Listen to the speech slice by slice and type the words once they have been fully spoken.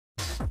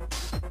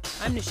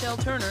I'm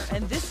Nichelle Turner,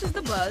 and this is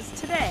The Buzz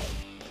today.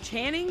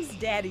 Channing's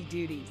daddy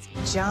duties.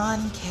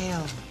 John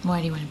Cale. Why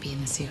do you want to be in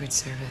the Secret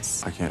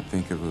Service? I can't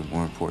think of a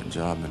more important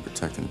job than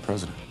protecting the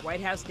president. White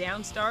House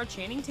downstar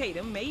Channing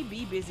Tatum may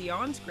be busy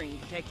on screen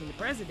protecting the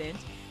president,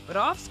 but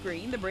off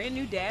screen, the brand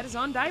new dad is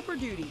on diaper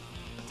duty.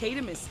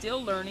 Tatum is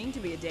still learning to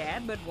be a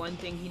dad, but one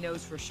thing he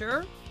knows for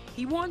sure,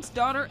 he wants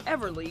daughter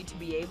Everly to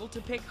be able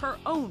to pick her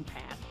own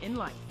path in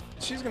life.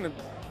 She's gonna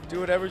do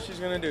whatever she's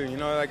gonna do. You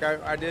know, like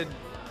I did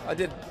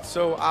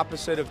so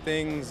opposite of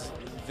things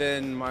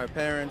than my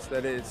parents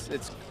that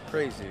it's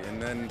crazy,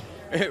 and then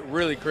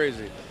really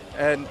crazy.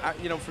 And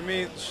you know, for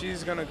me,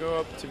 she's gonna grow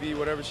up to be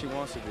whatever she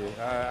wants to be.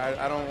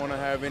 I don't want to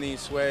have any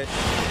sway.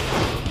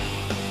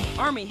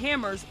 Armie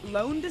Hammer's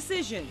lone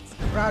decisions.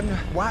 Riding a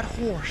white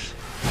horse.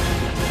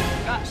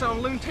 Got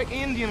some lunatic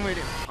Indian with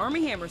him.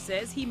 Armie Hammer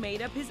says he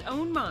made up his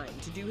own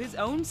mind to do his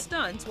own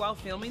stunts while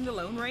filming The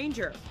Lone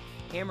Ranger.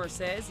 Hammer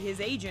says his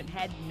agent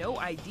had no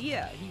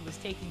idea he was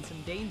taking some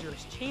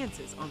dangerous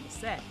chances on the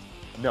set.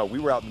 No, we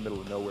were out in the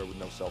middle of nowhere with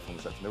no cell phone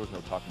reception. There was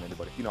no talking to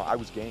anybody. You know, I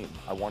was game.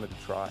 I wanted to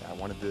try. I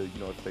wanted to, you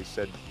know, if they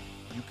said,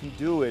 you can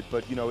do it,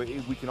 but, you know,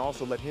 we can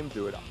also let him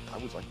do it. I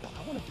was like, well,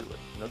 I want to do it.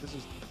 You know, this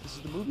is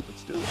the movie.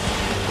 Let's do it.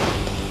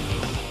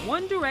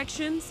 One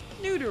Direction's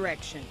New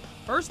Direction.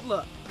 First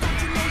look.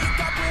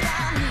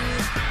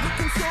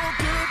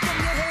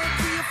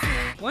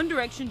 One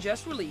Direction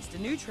just released a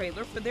new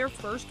trailer for their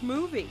first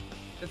movie.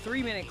 The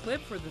 3-minute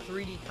clip for the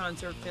 3D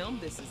concert film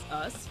This Is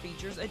Us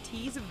features a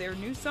tease of their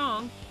new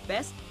song,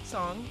 Best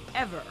Song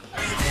Ever.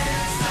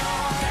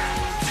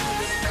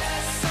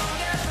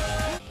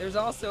 There's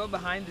also a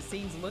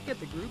behind-the-scenes look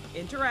at the group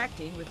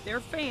interacting with their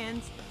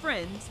fans,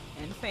 friends,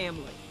 and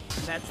family.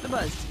 And that's The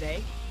Buzz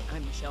today.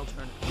 I'm Nichelle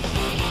Turner.